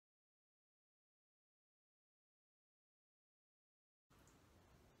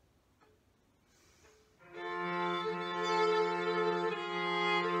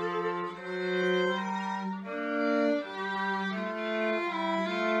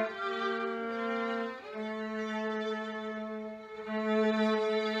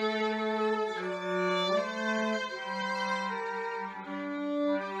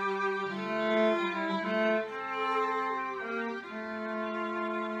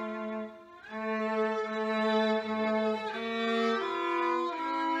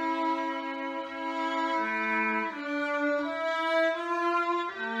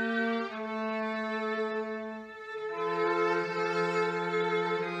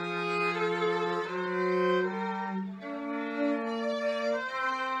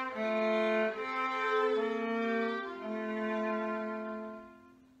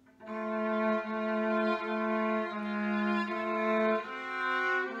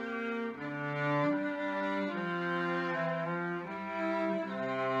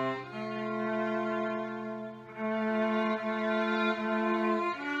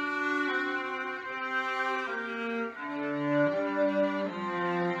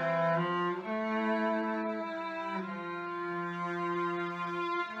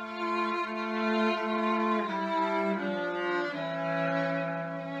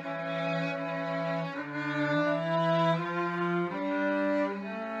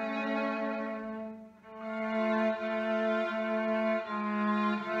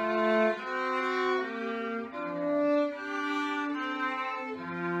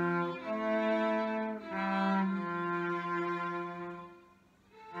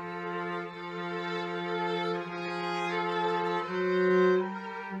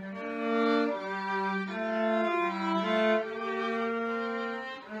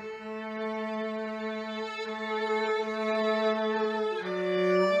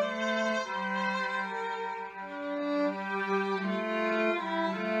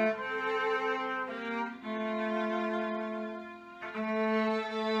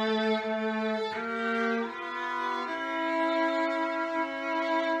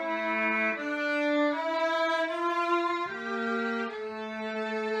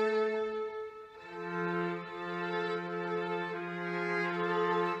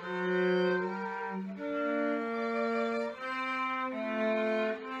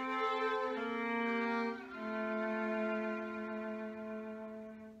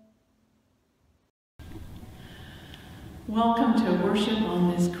Welcome to worship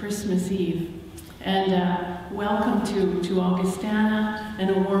on this Christmas Eve. And welcome to Augustana, and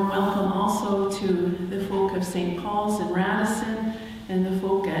a warm welcome also to the folk of St. Paul's in Radisson and the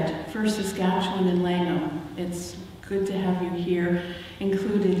folk at First Saskatchewan and Langham. It's good to have you here,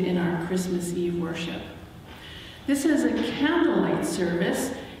 included in our Christmas Eve worship. This is a candlelight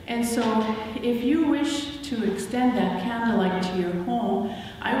service, and so if you wish to extend that candlelight to your home,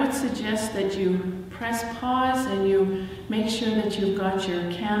 I would suggest that you press pause and you make sure that you've got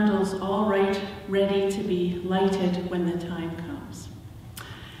your candles all right, ready to be lighted when the time comes.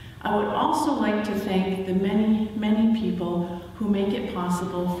 I would also like to thank the many, many people who make it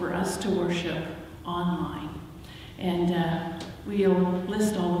possible for us to worship online. And we'll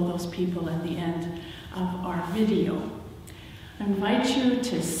list all of those people at the end of our video. I invite you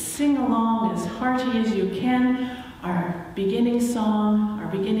to sing along as hearty as you can our beginning song,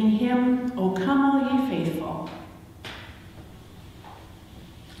 our beginning hymn, O Come All Ye Faithful.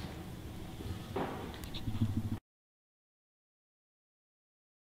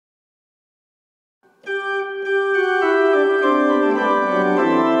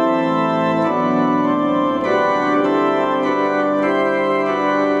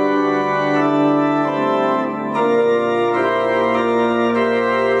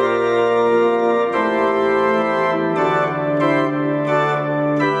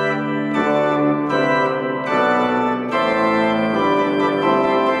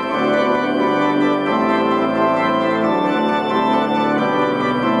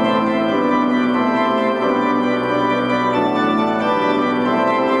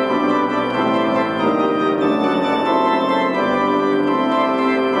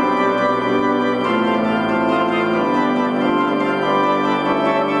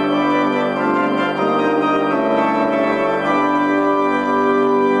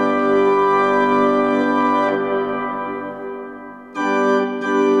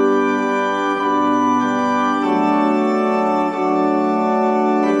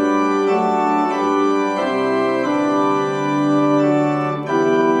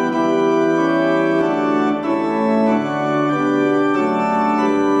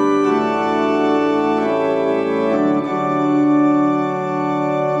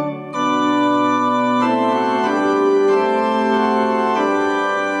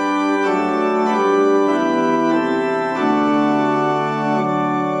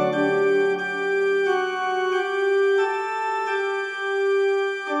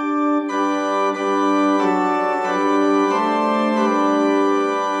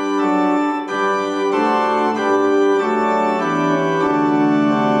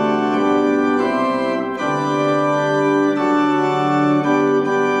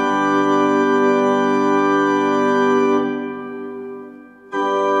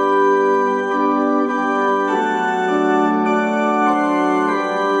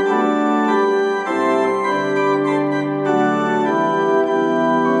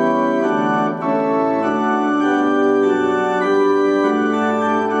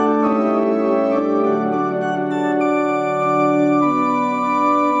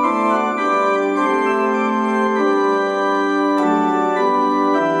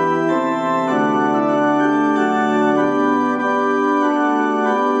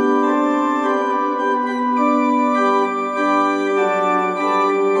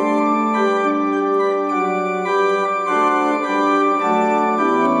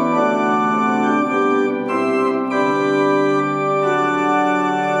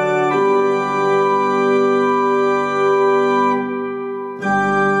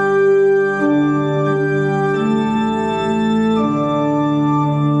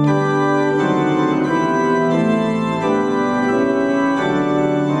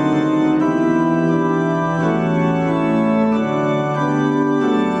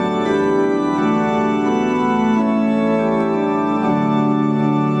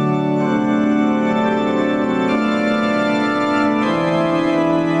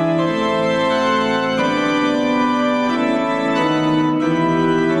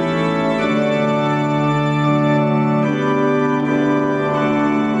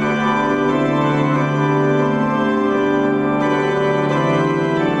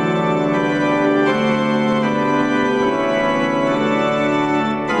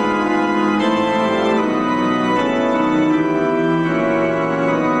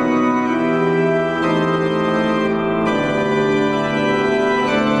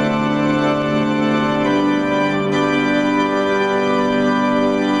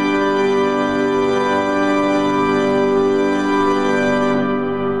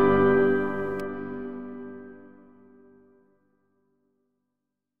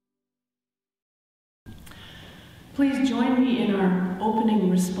 Please join me in our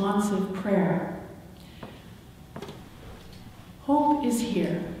opening responsive prayer. Hope is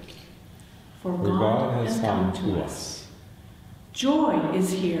here, for God has come to us. Joy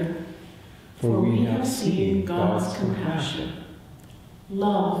is here, for we have seen God's compassion.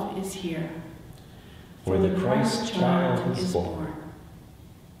 Love is here, for the Christ child is born.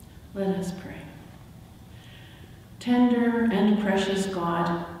 Let us pray. Tender and precious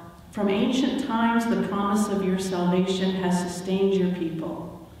God, from ancient times the promise of your salvation has sustained your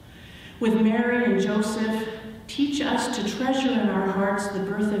people. With Mary and Joseph, teach us to treasure in our hearts the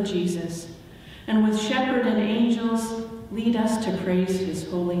birth of Jesus, and with shepherd and angels, lead us to praise his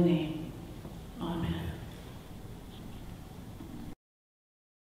holy name. Amen.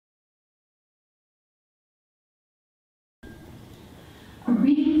 A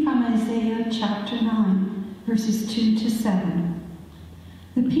reading from Isaiah chapter 9, verses 2 to 7.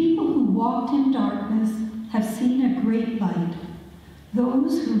 The people who walked in darkness have seen a great light.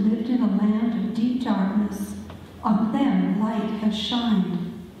 Those who lived in a land of deep darkness, on them light has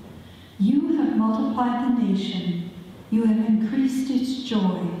shined. You have multiplied the nation. You have increased its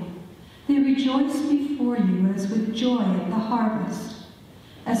joy. They rejoice before you as with joy at the harvest,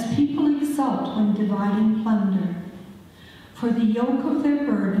 as people exult when dividing plunder. For the yoke of their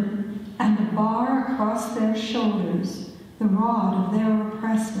burden and the bar across their shoulders, the rod of their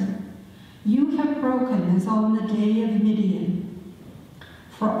oppressor, you have broken as on the day of Midian.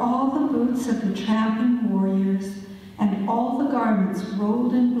 For all the boots of the tramping warriors and all the garments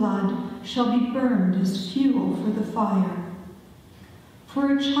rolled in blood shall be burned as fuel for the fire.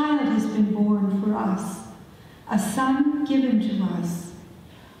 For a child has been born for us, a son given to us.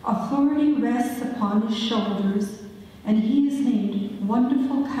 Authority rests upon his shoulders, and he is named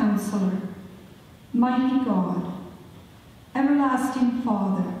Wonderful Counselor, Mighty God, Everlasting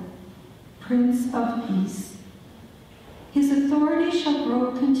Father, Prince of Peace. His authority shall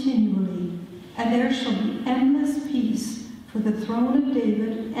grow continually, and there shall be endless peace for the throne of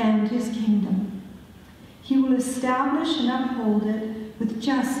David and his kingdom. He will establish and uphold it with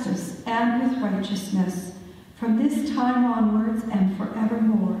justice and with righteousness from this time onwards and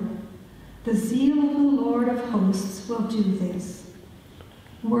forevermore. The zeal of the Lord of hosts will do this.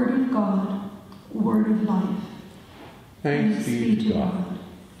 Word of God, word of life. Thanks be to God.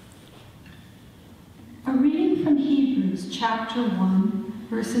 A reading from Hebrews chapter 1,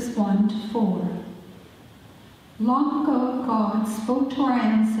 verses 1 to 4. Long ago, God spoke to our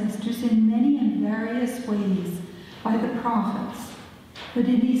ancestors in many and various ways by the prophets, but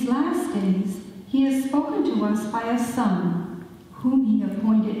in these last days he has spoken to us by a Son, whom he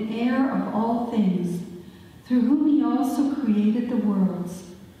appointed heir of all things, through whom he also created the worlds.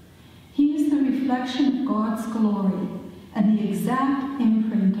 He is the reflection of God's glory and the exact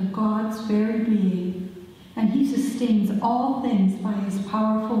imprint of God's very being, and he sustains all things by his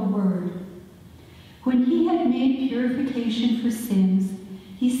powerful word. When he had made purification for sins,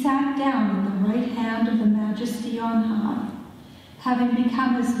 he sat down at the right hand of the Majesty on high, having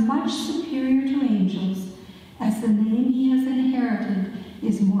become as much superior to angels as the name he has inherited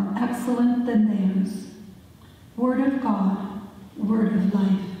is more excellent than theirs. Word of God, word of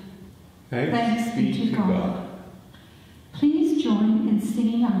life. Thanks be to God. Please join in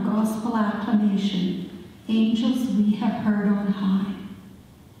singing our gospel acclamation, Angels We Have Heard on High.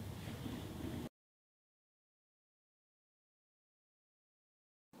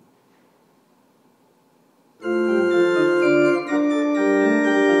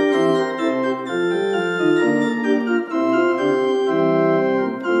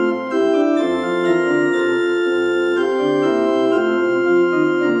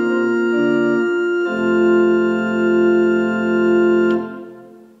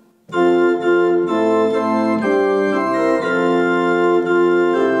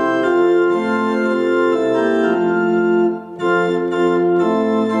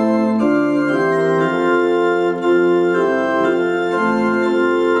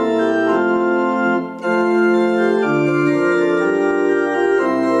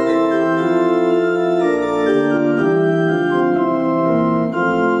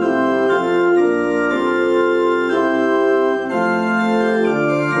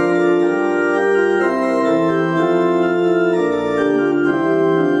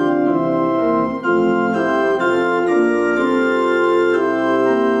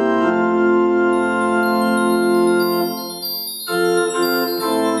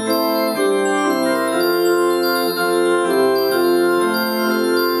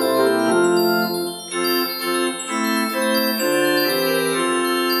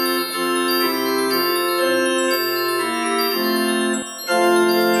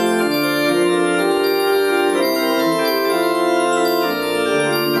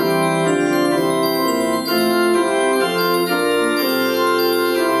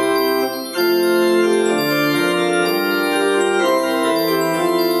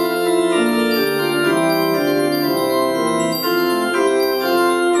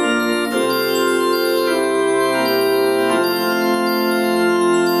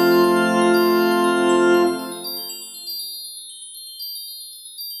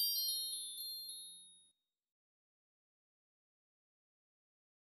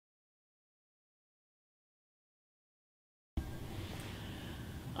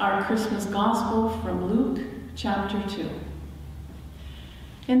 Our Christmas Gospel from Luke chapter 2.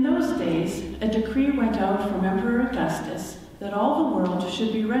 In those days, a decree went out from Emperor Augustus that all the world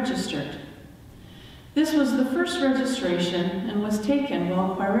should be registered. This was the first registration and was taken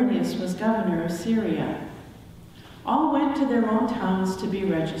while Quirinius was governor of Syria. All went to their own towns to be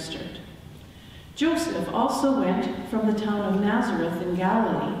registered. Joseph also went from the town of Nazareth in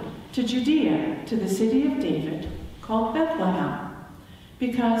Galilee to Judea, to the city of David, called Bethlehem,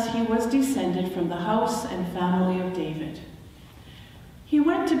 because he was descended from the house and family of David. He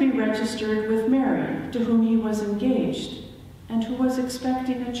went to be registered with Mary, to whom he was engaged, and who was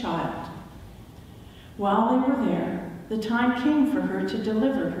expecting a child. While they were there, the time came for her to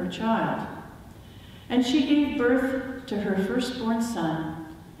deliver her child. And she gave birth to her firstborn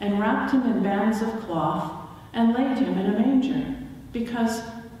son, and wrapped him in bands of cloth, and laid him in a manger, because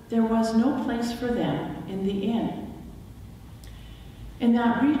there was no place for them in the inn. In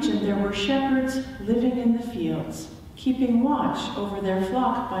that region there were shepherds living in the fields, keeping watch over their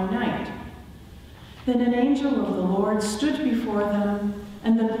flock by night. Then an angel of the Lord stood before them,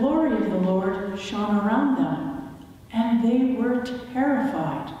 and the glory of the Lord shone around them, and they were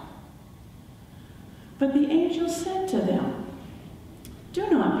terrified. But the angel said to them, "Do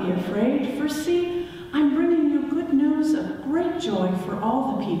not be afraid, for see, I'm bringing you good news of great joy for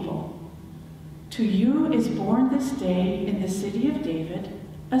all the people. To you is born this day in the city of David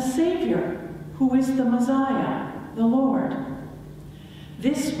a Savior, who is the Messiah, the Lord.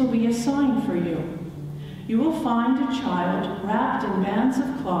 This will be a sign for you. You will find a child wrapped in bands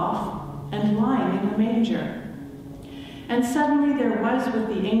of cloth and lying in a manger." And suddenly there was with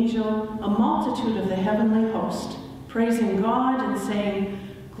the angel a multitude of the heavenly host, praising God and saying,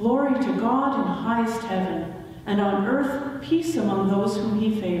 "Glory to God in highest heaven, and on earth peace among those whom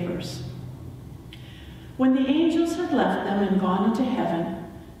he favors." When the angels had left them and gone into heaven,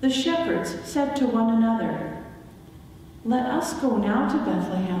 the shepherds said to one another, "Let us go now to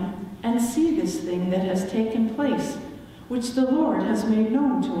Bethlehem and see this thing that has taken place, which the Lord has made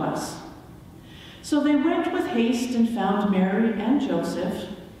known to us." So they went with haste and found Mary and Joseph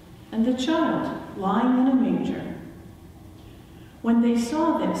and the child lying in a manger. When they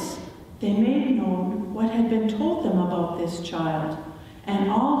saw this, they made known what had been told them about this child,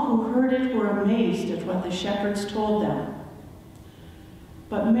 and all who heard it were amazed at what the shepherds told them.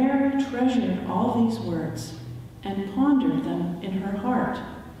 But Mary treasured all these words and pondered them in her heart.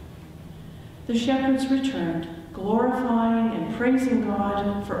 The shepherds returned, glorifying and praising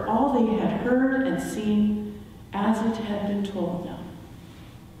God for all they had heard and seen as it had been told them.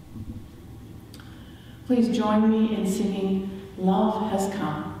 Please join me in singing "Love Has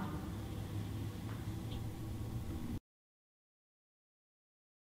Come."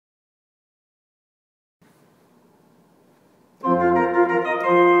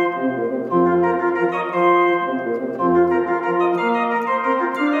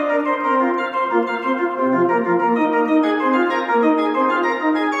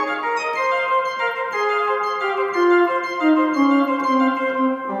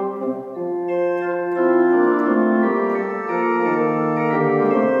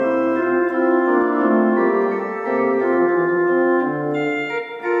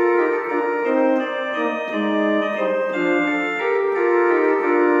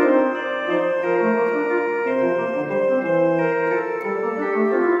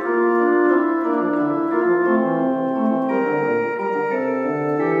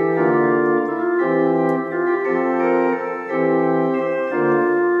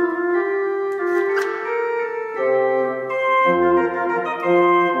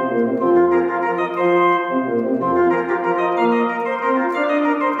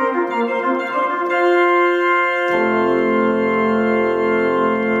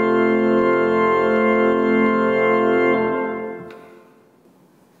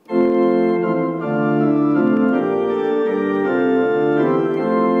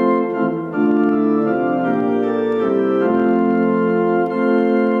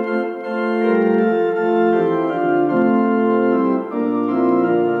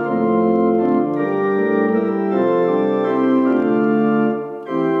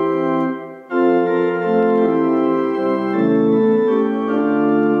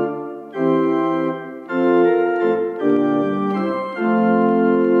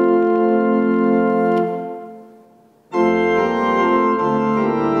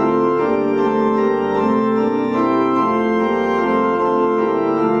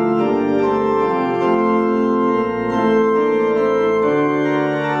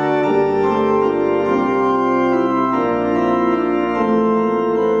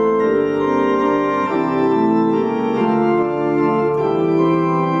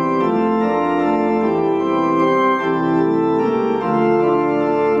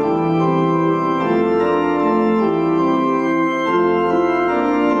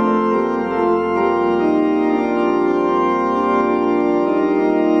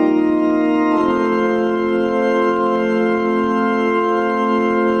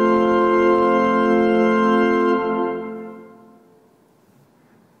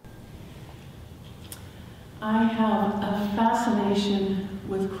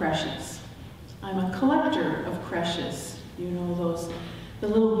 creches. I'm a collector of creches. You know, the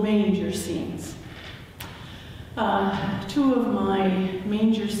little manger scenes. Two of my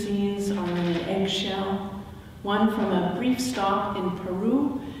manger scenes are in an eggshell, one from a brief stop in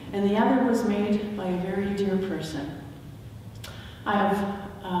Peru, and the other was made by a very dear person. I have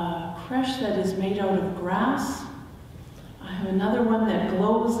a creche that is made out of grass. I have another one that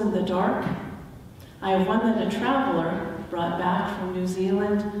glows in the dark. I have one that a traveler brought back from New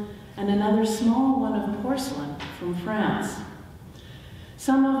Zealand, and another small one of porcelain from France.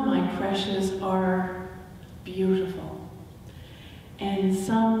 Some of my creches are beautiful, and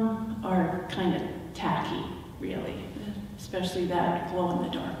some are kind of tacky, really, especially that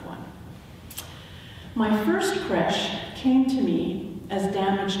glow-in-the-dark one. My first creche came to me as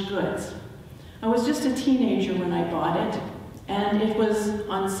damaged goods. I was just a teenager when I bought it, and it was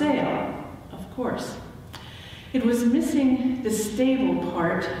on sale, of course. It was missing the stable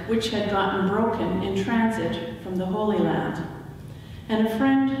part, which had gotten broken in transit from the Holy Land. And a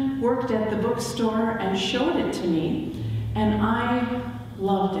friend worked at the bookstore and showed it to me, and I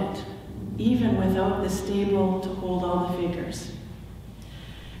loved it, even without the stable to hold all the figures.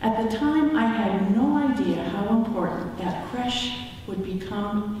 At the time, I had no idea how important that creche would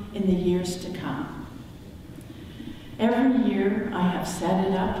become in the years to come. Every year, I have set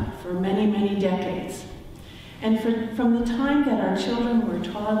it up for many, many decades. And from the time that our children were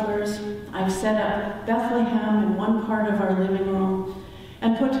toddlers, I've set up Bethlehem in one part of our living room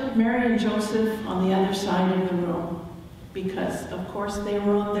and put Mary and Joseph on the other side of the room, because, of course, they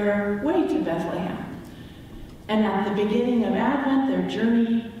were on their way to Bethlehem. And at the beginning of Advent, their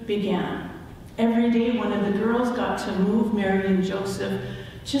journey began. Every day, one of the girls got to move Mary and Joseph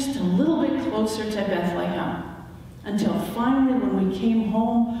just a little bit closer to Bethlehem, until finally, when we came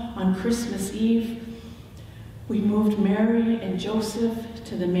home on Christmas Eve, we moved Mary and Joseph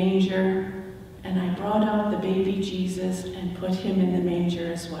to the manger, and I brought out the baby Jesus and put him in the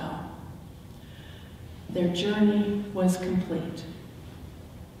manger as well. Their journey was complete.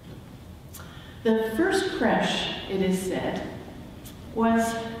 The first creche, it is said,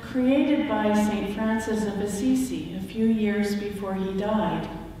 was created by St. Francis of Assisi a few years before he died.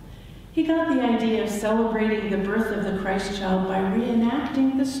 He got the idea of celebrating the birth of the Christ child by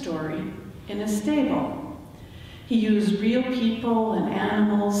reenacting the story in a stable. He used real people and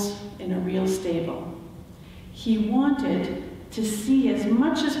animals in a real stable. He wanted to see as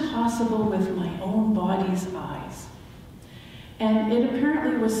much as possible with my own body's eyes. And it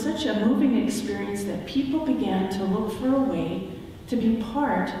apparently was such a moving experience that people began to look for a way to be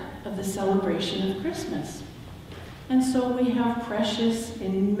part of the celebration of Christmas. And so we have creches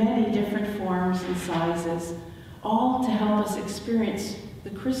in many different forms and sizes, all to help us experience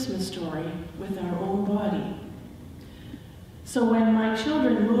the Christmas story with our own body. So when my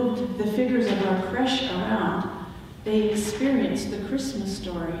children moved the figures of our creche around, they experienced the Christmas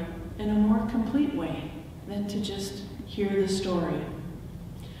story in a more complete way than to just hear the story.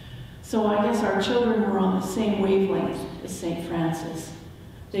 So I guess our children were on the same wavelength as St. Francis.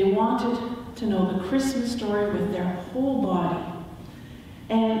 They wanted to know the Christmas story with their whole body.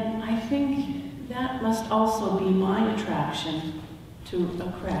 And I think that must also be my attraction to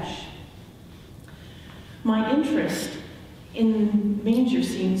a creche. My interest in manger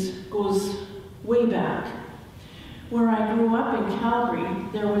scenes goes way back. Where I grew up in Calgary,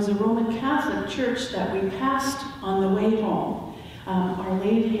 there was a Roman Catholic church that we passed on the way home, Our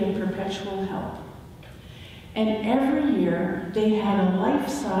Lady of Perpetual Help. And every year they had a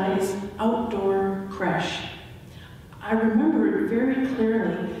life-size outdoor creche. I remember it very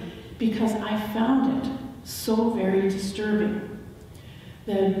clearly because I found it so very disturbing.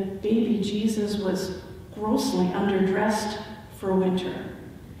 The baby Jesus was grossly underdressed for winter.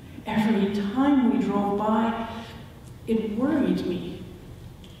 Every time we drove by, it worried me,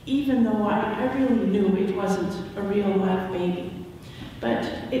 even though I really knew it wasn't a real live baby. But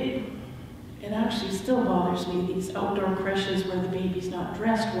it actually still bothers me, these outdoor creches where the baby's not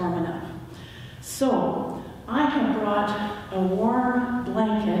dressed warm enough. So I have brought a warm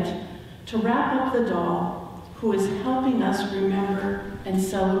blanket to wrap up the doll who is helping us remember and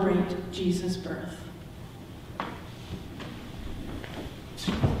celebrate Jesus' birth.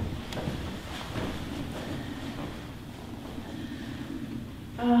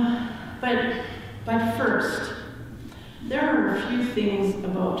 But first, there are a few things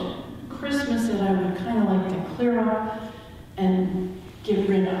about Christmas that I would kind of like to clear up and get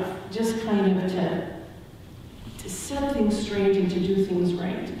rid of, just kind of to set things straight and to do things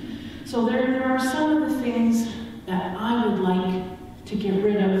right. So there are some of the things that I would like to get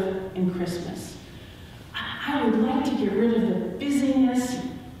rid of in Christmas. I would like to get rid of the busyness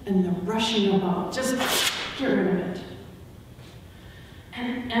rushing about. Just get rid of it.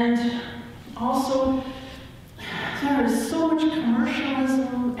 And also, there is so much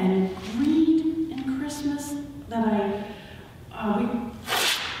commercialism and greed in Christmas that we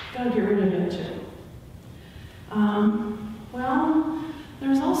gotta get rid of it too. Well,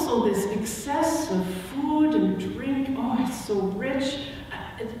 there's also this excess of food and drink. Oh, it's so rich.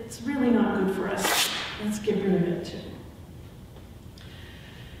 It's really not good for us. Let's get rid of it too.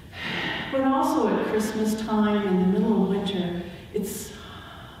 But also at Christmas time, in the middle of winter, it's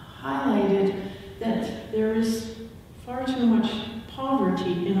highlighted that there is far too much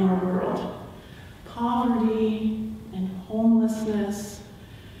poverty in our world. Poverty and homelessness.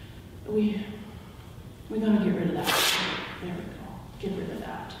 We gotta get rid of that. There we go. Get rid of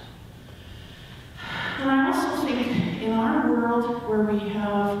that. And I also think in our world where we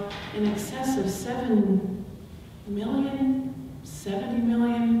have in excess of 7 million, 70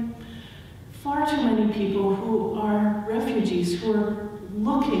 million, far too many people who are refugees, who are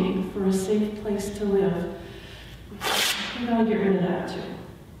looking for a safe place to live. We gotta get rid of that too.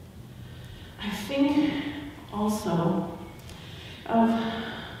 I think also of,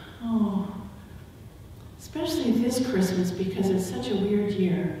 especially this Christmas, because it's such a weird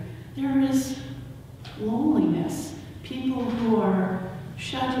year, there is loneliness. People who are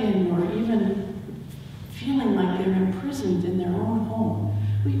shut in or even feeling like they're imprisoned in their own home.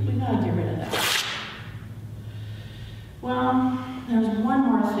 We gotta get rid of that. Well, there's one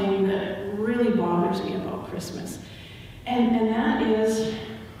more thing that really bothers me about Christmas. And that is,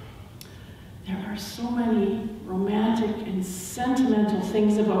 there are so many romantic and sentimental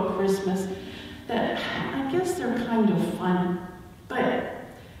things about Christmas that I guess they're kind of fun. But,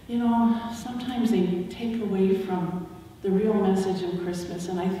 you know, sometimes they take away from the real message of Christmas,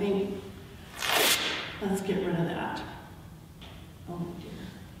 and I think, let's get rid of that. Oh dear.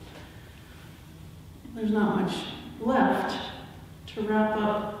 There's not much left to wrap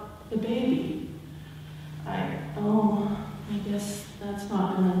up the baby. I guess that's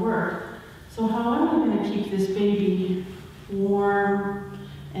not going to work. So how am I going to keep this baby warm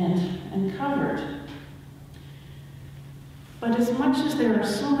and covered? But as much as there are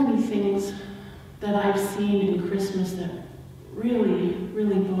so many things that I've seen in Christmas that really,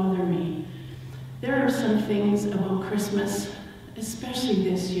 really bother me, there are some things about Christmas, especially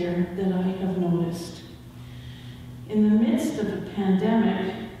this year, that I have noticed. In the midst of the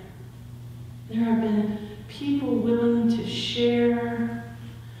pandemic, there have been people willing to share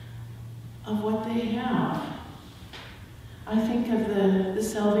of what they have. I think of the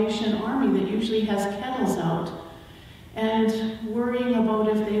Salvation Army that usually has kettles out and worrying about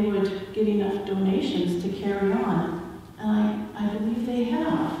if they would get enough donations to carry on. And I believe they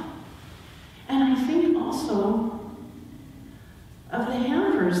have. And I think also of the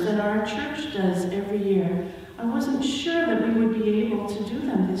hampers that our church does every year. I wasn't sure that we would be able to do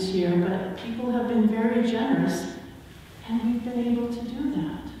them this year, but people have been very generous, and we've been able to do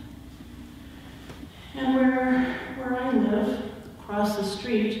that. And where I live, across the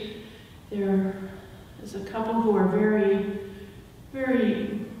street, there is a couple who are very,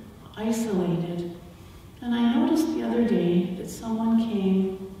 very isolated. And I noticed the other day that someone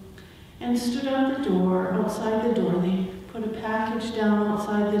came and stood outside the door. They put a package down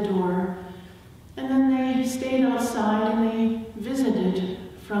outside the door, and then they stayed outside and they visited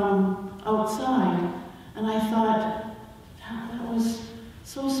from outside. And I thought, that was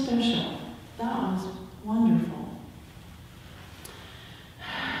so special. That was wonderful.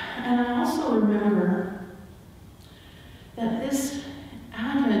 And I also remember that this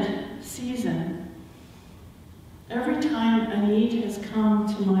Advent season, every time a need has come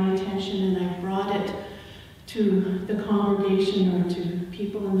to my attention and I've brought it to the congregation or to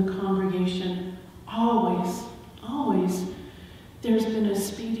people in the congregation, always, there's been a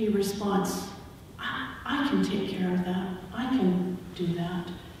speedy response. I can take care of that. I can do that.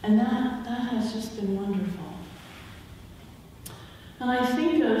 And that has just been wonderful. And I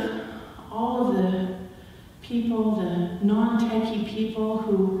think of all of the people, the non-techie people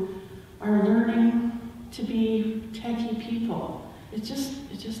who are learning to be techie people. It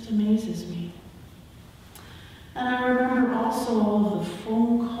just amazes me. And I remember also all of the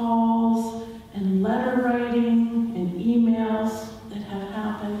phone calls and letter writing and emails that have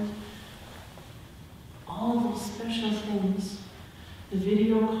happened. All of those special things. The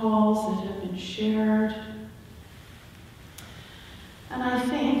video calls that have been shared. And I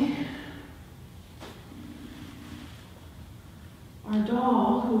think our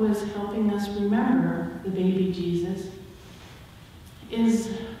doll, who is helping us remember the baby Jesus, is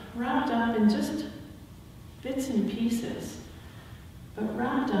wrapped up in just bits and pieces, but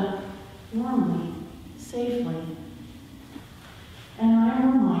wrapped up warmly, safely. And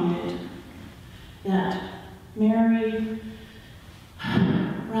I'm reminded that Mary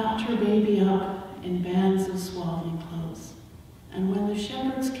wrapped her baby up in bands of swaddling clothes. And when the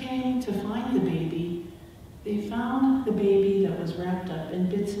shepherds came to find the baby, they found the baby that was wrapped up in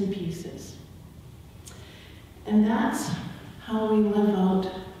bits and pieces. And that's how we live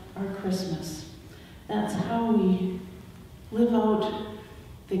out our Christmas. That's how we live out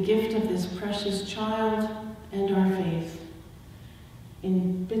the gift of this precious child and our faith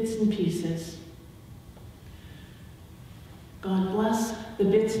in bits and pieces. God bless the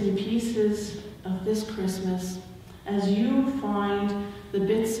bits and pieces of this Christmas as you find the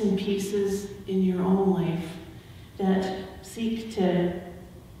bits and pieces in your own life that seek to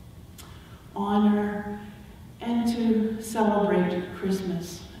honor and to celebrate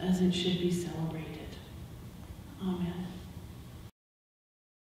Christmas as it should be celebrated. Amen.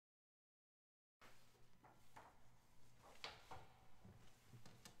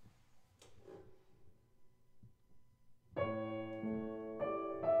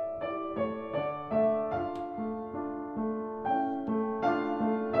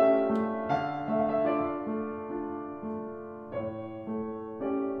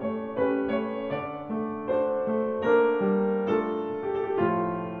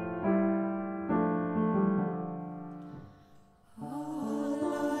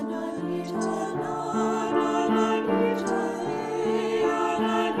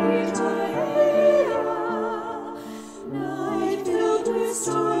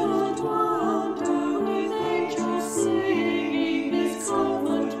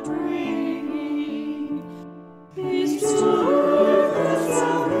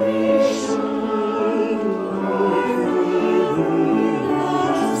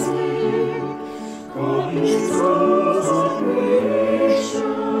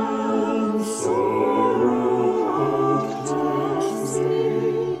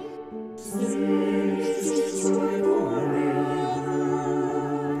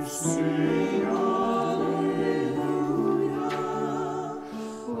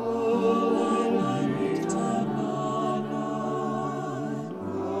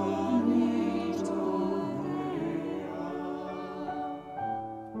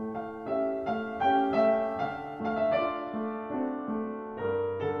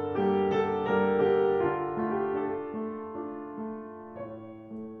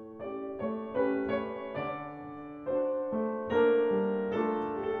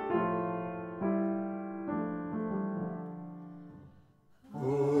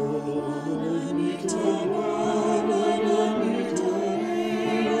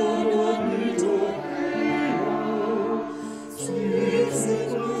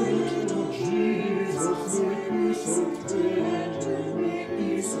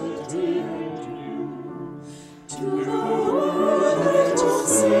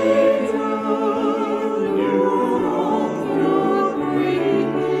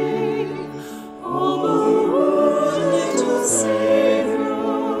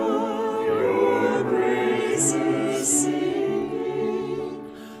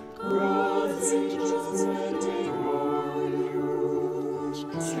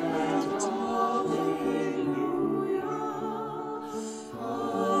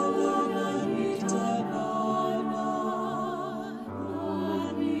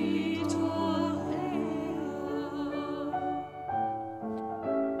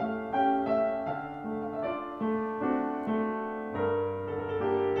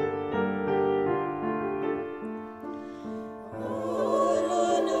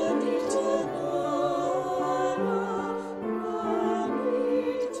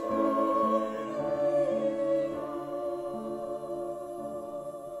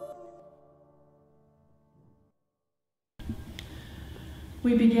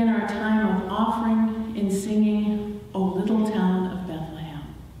 We begin our time of offering in singing, O Little Town of Bethlehem.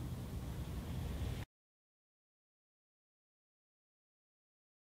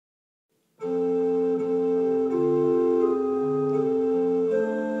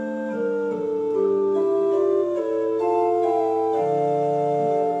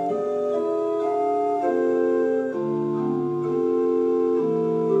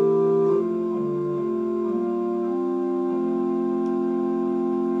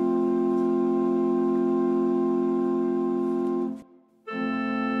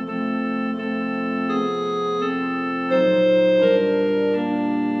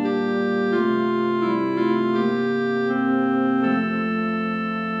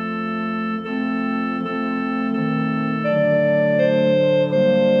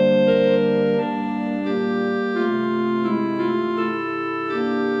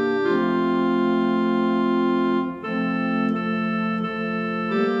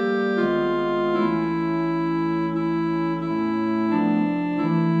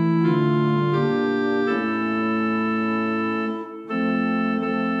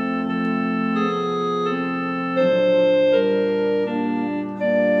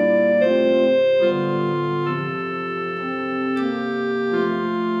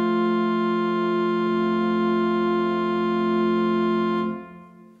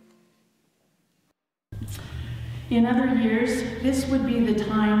 In other years, this would be the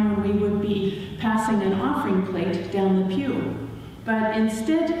time when we would be passing an offering plate down the pew. But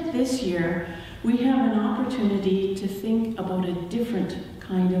instead, this year, we have an opportunity to think about a different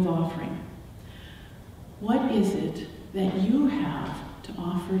kind of offering. What is it that you have to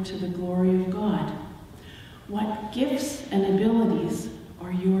offer to the glory of God? What gifts and abilities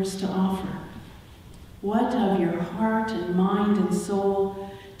are yours to offer? What of your heart and mind and soul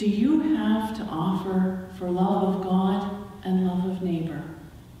do you have to offer for love of God and love of neighbor?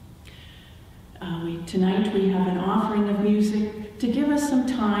 Tonight we have an offering of music to give us some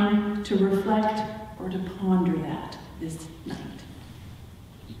time to reflect or to ponder that this night.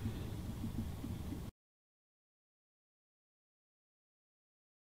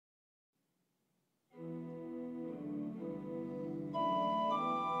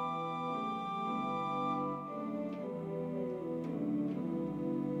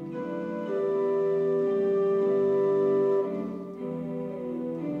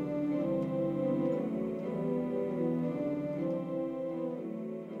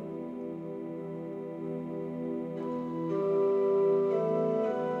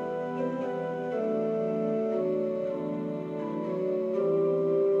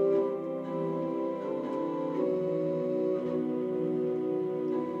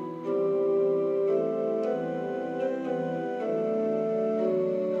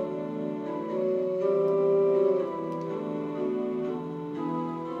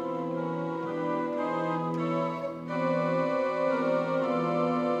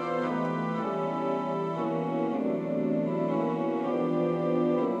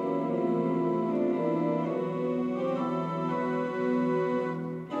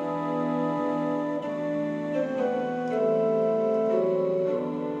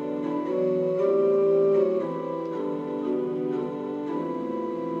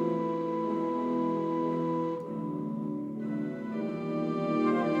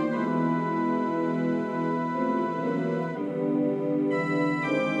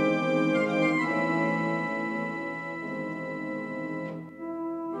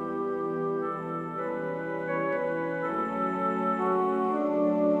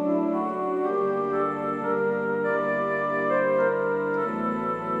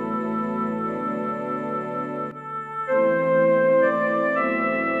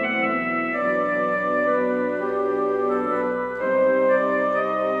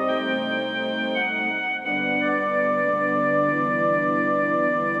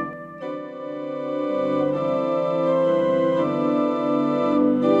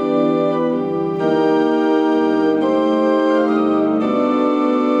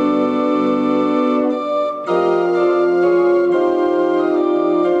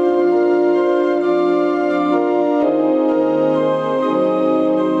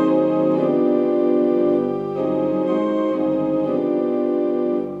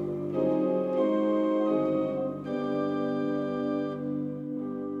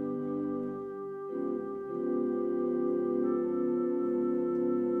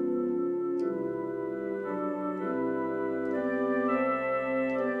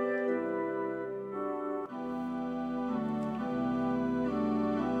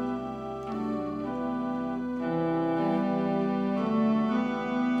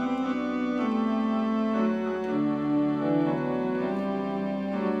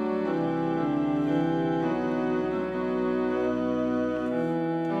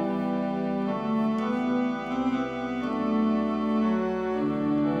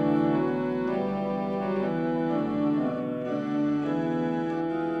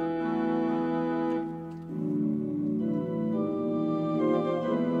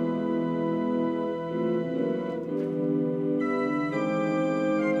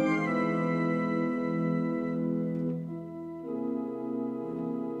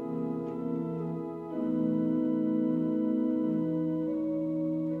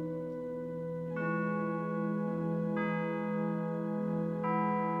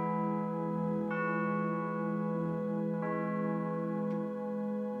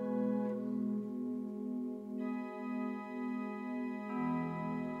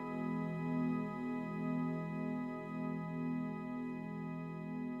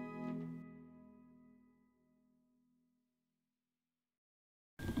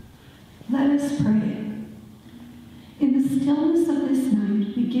 Let us pray. In the stillness of this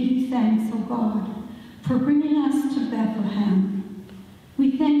night, we give you thanks, O God, for bringing us to Bethlehem.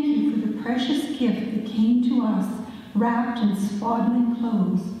 We thank you for the precious gift that came to us wrapped in swaddling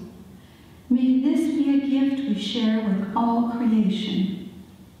clothes. May this be a gift we share with all creation.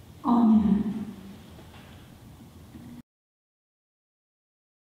 Amen.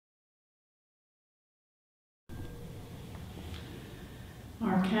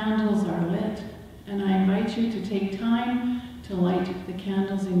 our candles are lit, and I invite you to take time to light the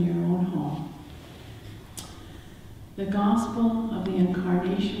candles in your own home. The Gospel of the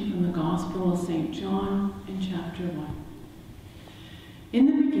Incarnation from the Gospel of St. John in chapter 1. In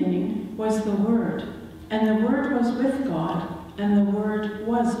the beginning was the Word, and the Word was with God, and the Word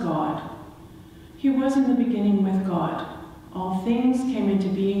was God. He was in the beginning with God. All things came into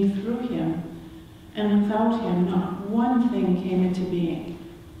being through him, and without him not one thing came into being.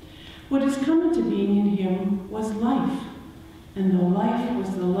 What has come into being in him was life, and the life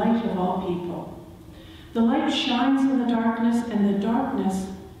was the light of all people. The light shines in the darkness, and the darkness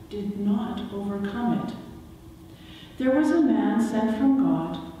did not overcome it. There was a man sent from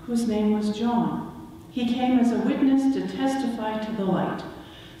God, whose name was John. He came as a witness to testify to the light,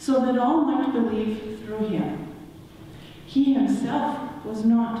 so that all might believe through him. He himself was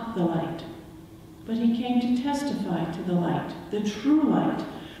not the light, but he came to testify to the light, the true light,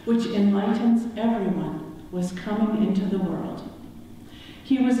 which enlightens everyone, was coming into the world.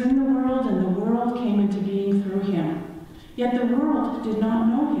 He was in the world, and the world came into being through him. Yet the world did not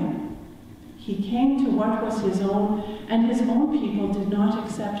know him. He came to what was his own, and his own people did not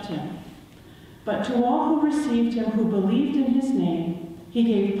accept him. But to all who received him, who believed in his name, he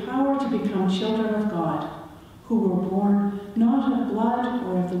gave power to become children of God, who were born not of blood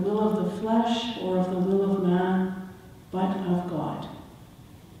or of the will of the flesh or of the will of man, but of God.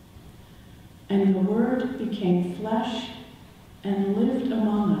 And the Word became flesh and lived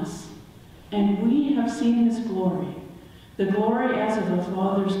among us, and we have seen his glory, the glory as of the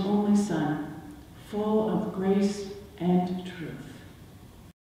Father's only Son, full of grace and truth.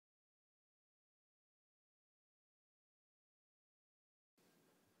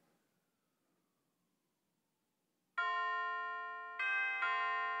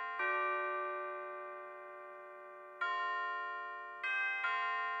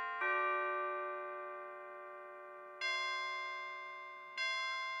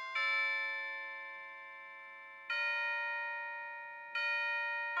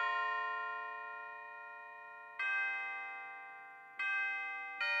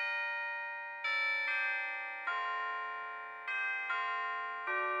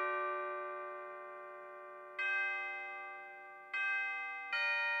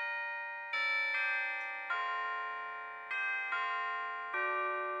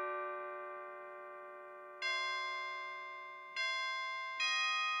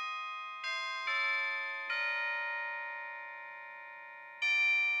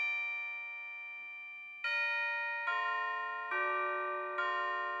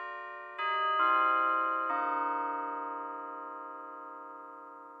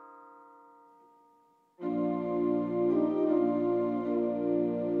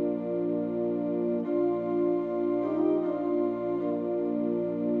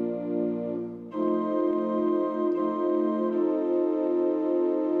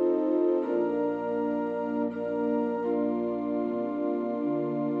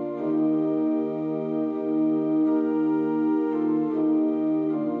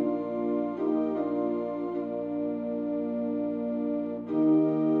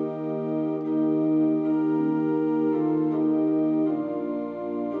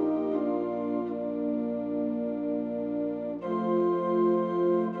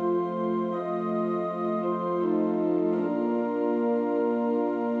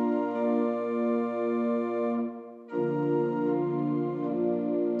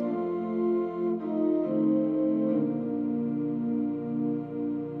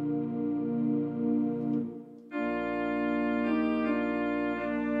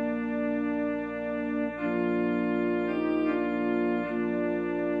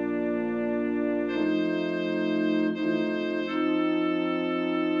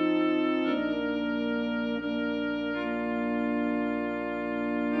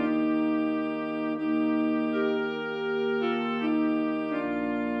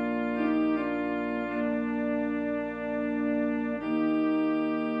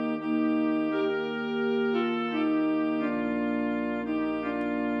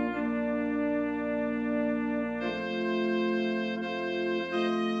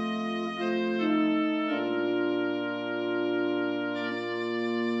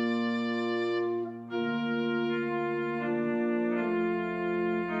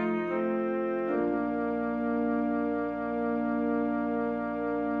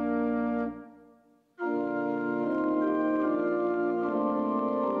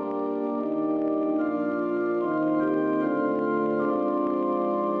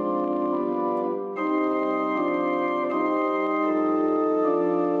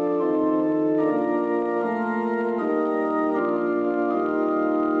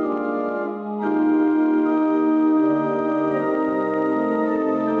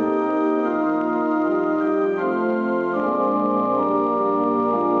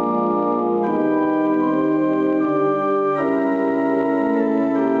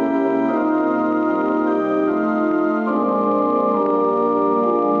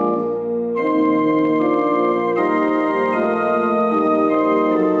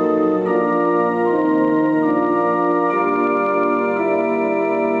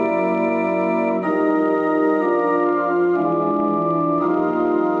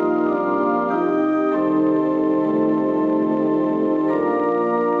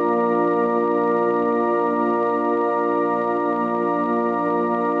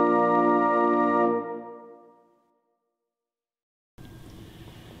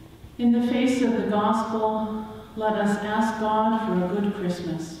 gospel, let us ask God for a good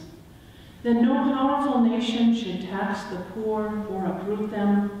Christmas, that no powerful nation should tax the poor or uproot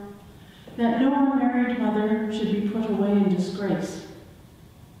them, that no unmarried mother should be put away in disgrace,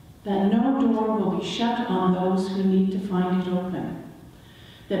 that no door will be shut on those who need to find it open,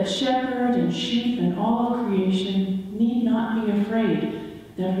 that shepherd and sheep and all of creation need not be afraid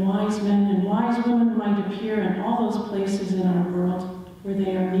that wise men and wise women might appear in all those places in our world where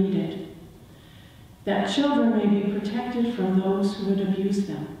they are needed, that children may be protected from those who would abuse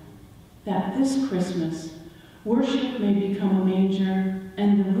them, that this Christmas worship may become a manger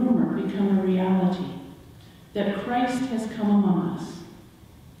and the rumor become a reality, that Christ has come among us.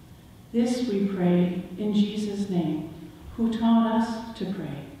 This we pray in Jesus' name, who taught us to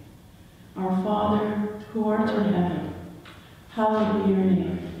pray. Our Father, who art in heaven, hallowed be your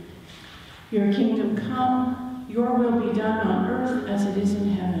name. Your kingdom come, your will be done on earth as it is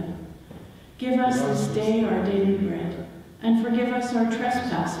in heaven. Give us this day our daily bread, and forgive us our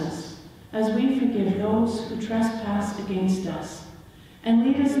trespasses, as we forgive those who trespass against us. And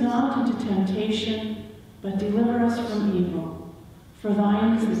lead us not into temptation, but deliver us from evil. For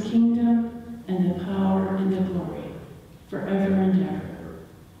thine is the kingdom, and the power, and the glory, forever and ever.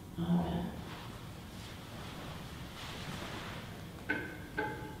 Amen.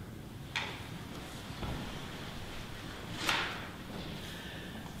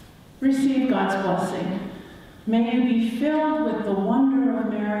 Receive God's blessing. May you be filled with the wonder of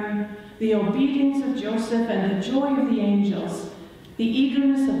Mary, the obedience of Joseph, and the joy of the angels, the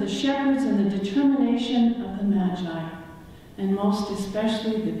eagerness of the shepherds, and the determination of the Magi, and most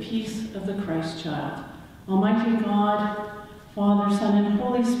especially the peace of the Christ child. Almighty God, Father, Son, and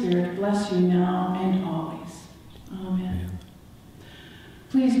Holy Spirit, bless you now and always. Amen.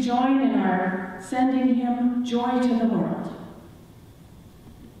 Please join in our sending hymn, Joy to the World.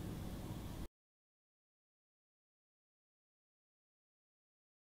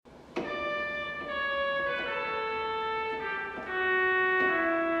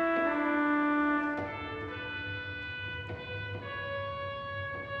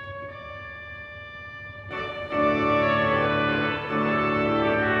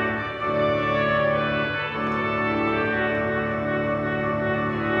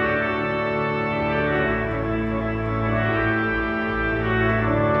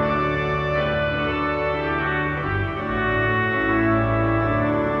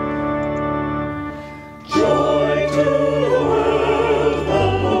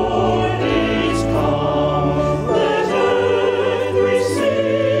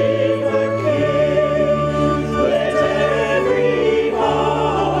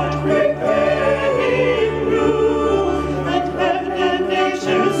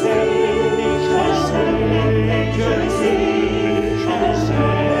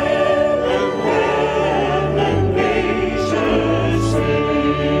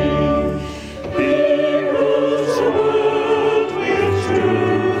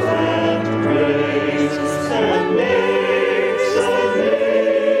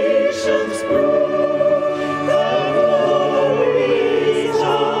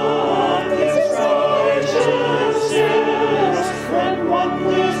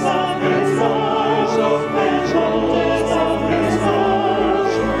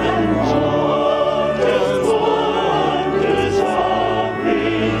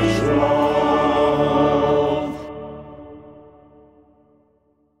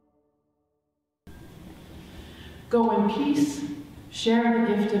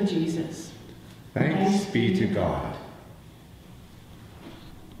 Thanks be to God.